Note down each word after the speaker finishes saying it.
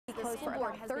closed for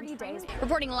about 30 days.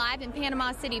 Reporting live in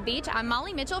Panama City Beach, I'm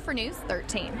Molly Mitchell for News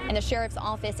 13. And the sheriff's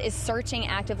office is searching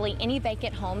actively any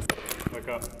vacant homes. Wake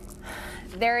up.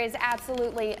 There is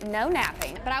absolutely no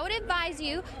napping, but I would advise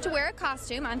you to wear a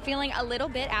costume. I'm feeling a little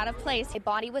bit out of place. A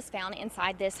body was found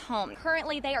inside this home.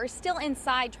 Currently, they are still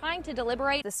inside trying to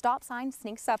deliberate. The stop sign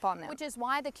sneaks up on them, which is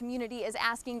why the community is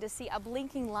asking to see a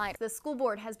blinking light. The school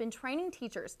board has been training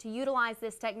teachers to utilize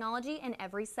this technology in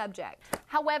every subject.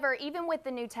 However, even with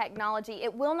the new technology,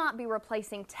 it will not be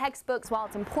replacing textbooks. While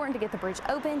it's important to get the bridge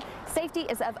open, safety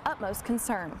is of utmost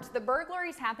concern. The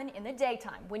burglaries happen in the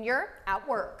daytime when you're at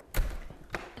work.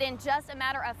 In just a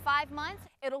matter of 5 months,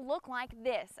 it'll look like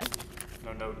this.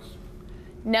 No notes.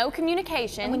 No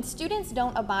communication. And when students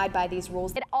don't abide by these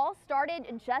rules, it all started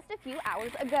just a few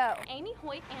hours ago. Amy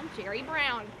Hoyt and Jerry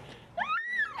Brown.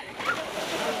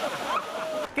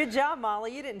 Good job,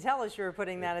 Molly. You didn't tell us you were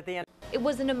putting that at the end. It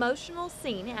was an emotional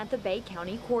scene at the Bay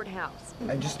County Courthouse.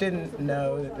 I just didn't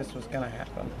know that this was going to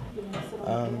happen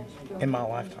in my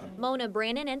lifetime. Mona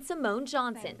Brannon and Simone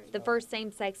Johnson, the first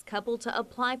same-sex couple to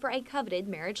apply for a coveted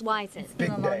marriage license. Big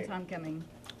day. A long time coming.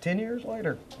 10 years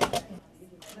later.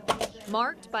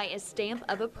 Marked by a stamp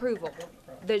of approval.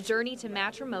 The journey to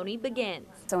matrimony begins.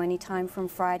 So anytime from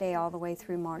Friday all the way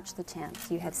through March the 10th,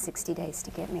 you have 60 days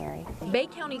to get married. Bay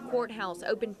County Courthouse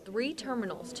opened 3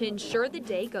 terminals to ensure the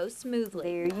day goes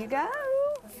smoothly. There you go.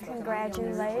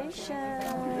 Congratulations.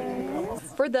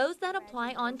 For those that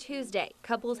apply on Tuesday,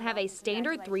 couples have a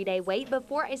standard 3-day wait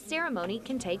before a ceremony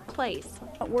can take place.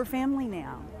 We're family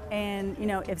now, and you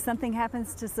know, if something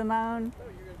happens to Simone,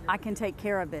 I can take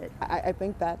care of it. I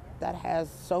think that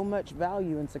has so much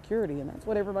value and security, and that's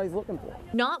what everybody's looking for.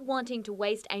 Not wanting to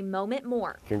waste a moment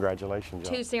more. Congratulations,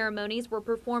 John. 2 ceremonies were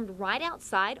performed right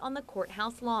outside on the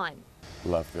courthouse lawn.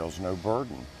 Love feels no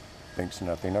burden, thinks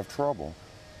nothing of trouble,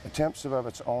 attempts above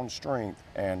its own strength,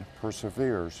 and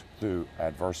perseveres through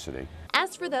adversity.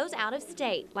 As for those out of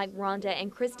state, like Rhonda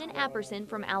and Kristen Apperson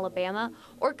from Alabama,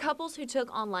 or couples who took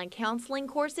online counseling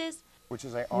courses, Which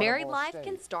is a married life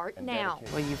can start now.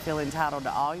 Well, you feel entitled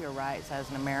to all your rights as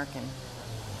an American,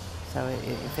 so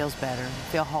it feels better,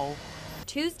 feel whole.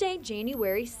 Tuesday,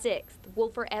 January 6th will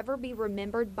forever be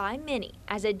remembered by many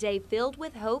as a day filled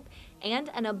with hope and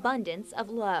an abundance of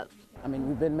love. I mean,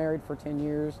 we've been married for 10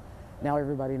 years. Now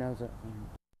everybody knows it.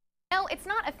 No, it's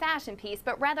not a fashion piece,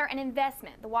 but rather an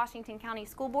investment the Washington County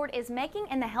School Board is making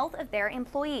in the health of their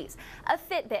employees. A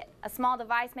Fitbit, a small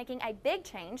device making a big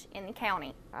change in the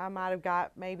county. I might have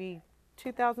got maybe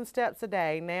 2,000 steps a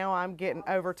day. Now I'm getting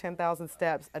over 10,000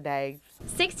 steps a day.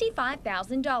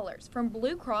 $65,000 from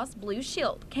Blue Cross Blue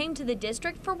Shield came to the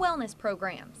district for wellness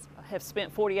programs. Have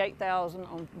spent $48,000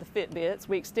 on the Fitbits.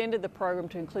 We extended the program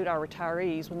to include our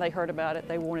retarees. When they heard about it,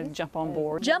 they wanted to jump on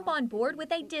board. Jump on board with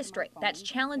a district that's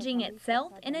challenging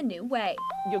itself in a new way.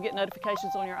 You'll get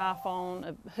notifications on your iPhone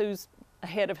of who's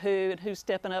ahead of who and who's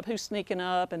stepping up, who's sneaking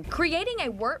up. And creating a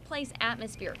workplace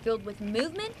atmosphere filled with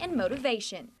movement and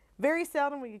motivation. Very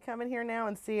seldom will you come in here now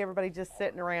and see everybody just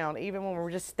sitting around. Even when we're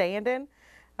just standing,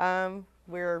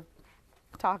 we're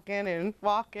talking and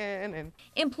walking. And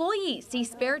employees see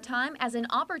spare time as an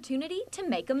opportunity to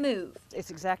make a move.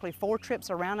 It's exactly 4 trips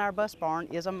around our bus barn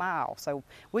is a mile. So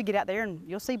we get out there and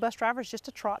you'll see bus drivers just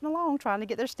trotting along trying to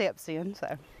get their steps in.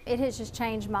 So It has just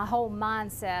changed my whole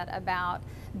mindset about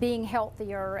being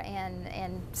healthier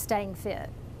and staying fit.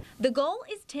 The goal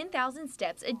is 10,000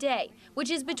 steps a day, which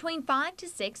is between 5 to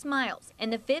 6 miles,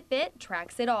 and the Fitbit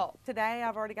tracks it all. Today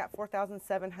I've already got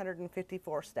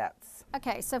 4,754 steps.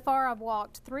 Okay, so far I've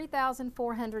walked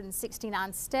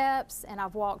 3,469 steps and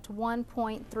I've walked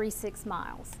 1.36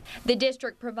 miles. The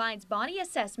district provides body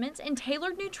assessments and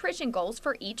tailored nutrition goals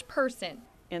for each person.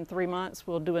 In 3 months,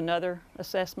 we'll do another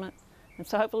assessment. And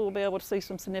so hopefully we'll be able to see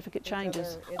some significant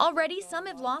changes. Already, some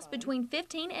have lost between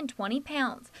 15 and 20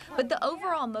 pounds, but the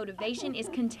overall motivation is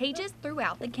contagious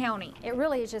throughout the county. It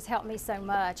really has just helped me so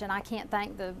much, and I can't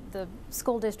thank the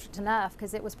school district enough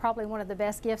because it was probably one of the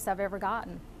best gifts I've ever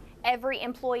gotten. Every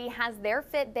employee has their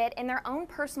Fitbit and their own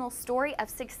personal story of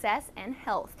success and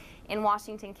health. In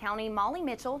Washington County, Molly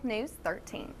Mitchell, News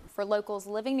 13. For locals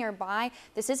living nearby,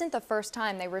 this isn't the first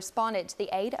time they responded to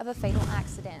the aid of a fatal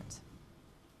accident.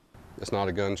 It's not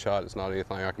a gunshot. It's not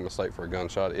anything I can mistake for a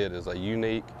gunshot. It is a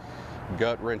unique,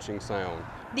 gut-wrenching sound.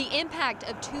 The impact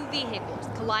of 2 vehicles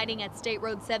colliding at State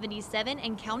Road 77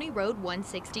 and County Road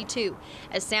 162.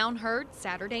 A sound heard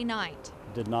Saturday night.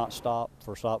 Did not stop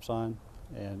for stop sign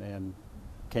and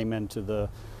came into the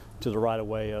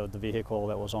right-of-way of the vehicle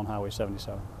that was on Highway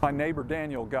 77. My neighbor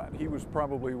Daniel he was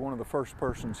probably one of the first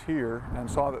persons here and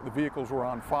saw that the vehicles were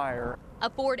on fire. A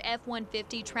Ford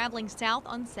F-150 traveling south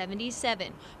on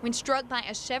 77 when struck by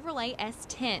a Chevrolet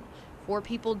S10. 4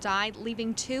 people died,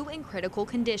 leaving 2 in critical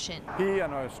condition. He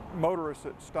and a motorist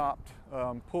that stopped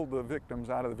pulled the victims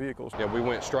out of the vehicles. Yeah, we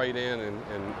went straight in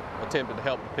and attempted to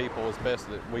help the people as best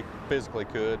that we physically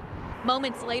could.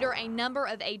 Moments later, a number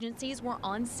of agencies were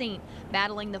on scene,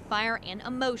 battling the fire and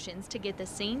emotions to get the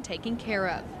scene taken care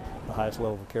of. The highest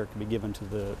level of care could be given to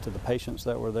the patients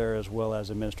that were there, as well as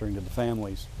administering to the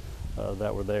families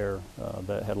that were there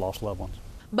that had lost loved ones.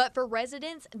 But for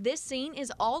residents, this scene is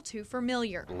all too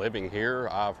familiar. Living here,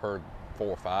 I've heard 4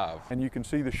 or 5. And you can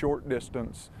see the short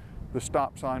distance. The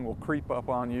stop sign will creep up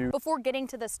on you. Before getting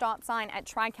to the stop sign at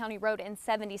Tri-County Road in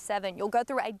 77, you'll go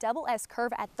through a double S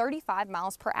curve at 35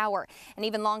 miles per hour. And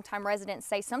even longtime residents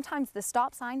say sometimes the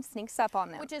stop sign sneaks up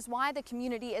on them. Which is why the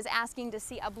community is asking to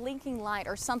see a blinking light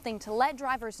or something to let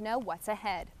drivers know what's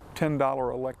ahead.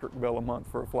 $10 electric bill a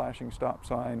month for a flashing stop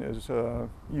sign is,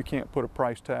 you can't put a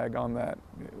price tag on that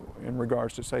in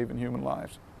regards to saving human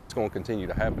lives. It's going to continue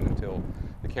to happen until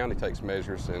the county takes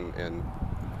measures in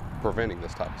preventing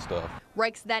this type of stuff.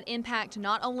 Wrecks that impact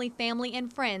not only family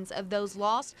and friends of those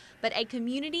lost, but a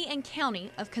community and county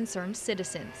of concerned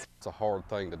citizens. It's a hard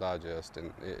thing to digest,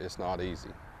 and it's not easy.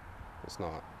 It's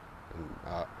not.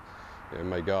 And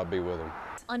may God be with them.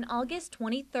 On August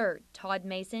 23rd, Todd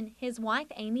Mason, his wife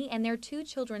Amy, and their 2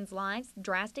 children's lives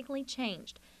drastically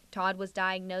changed. Todd was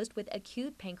diagnosed with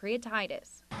acute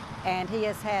pancreatitis. And he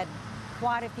has had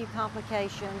quite a few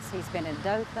complications. He's been in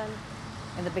Dothan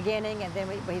in the beginning, and then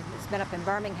he's been up in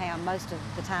Birmingham most of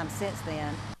the time since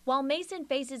then. While Mason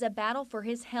faces a battle for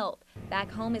his health, back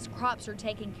home his crops are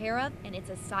taken care of, and it's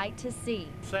a sight to see.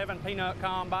 7 peanut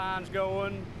combines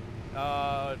going,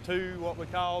 2 what we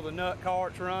call the nut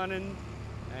carts running,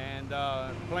 and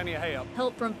plenty of help.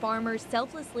 Help from farmers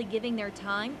selflessly giving their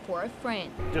time for a friend.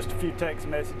 Just a few text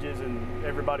messages and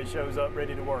everybody shows up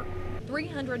ready to work.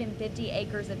 350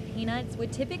 acres of peanuts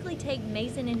would typically take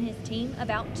Mason and his team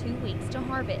about 2 weeks to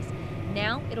harvest.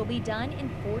 Now it'll be done in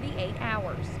 48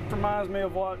 hours. It reminds me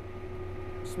of what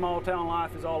small town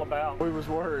life is all about. We was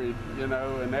worried, you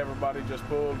know, and everybody just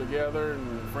pulled together,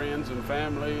 and friends and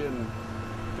family, and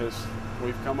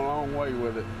we've come a long way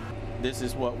with it. This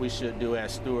is what we should do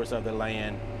as stewards of the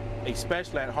land,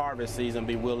 especially at harvest season,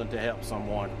 be willing to help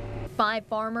someone. 5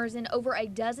 farmers and over a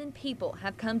dozen people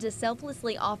have come to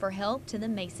selflessly offer help to the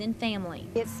Mason family.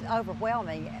 It's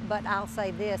overwhelming, but I'll say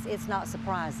this, it's not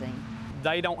surprising.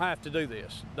 They don't have to do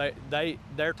this.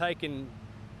 They're taking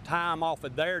time off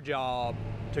of their job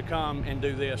to come and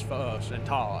do this for us and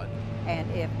Todd. And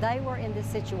if they were in this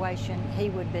situation, he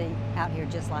would be out here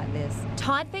just like this.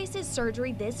 Todd faces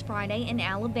surgery this Friday in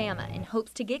Alabama and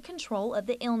hopes to get control of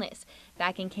the illness.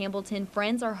 Back in Campbellton,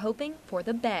 friends are hoping for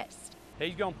the best.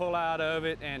 He's going to pull out of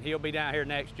it, and he'll be down here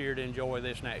next year to enjoy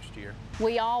this next year.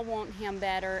 We all want him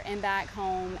better and back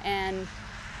home, and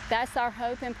that's our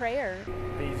hope and prayer.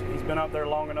 He's been up there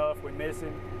long enough. We miss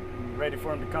him. Ready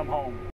for him to come home.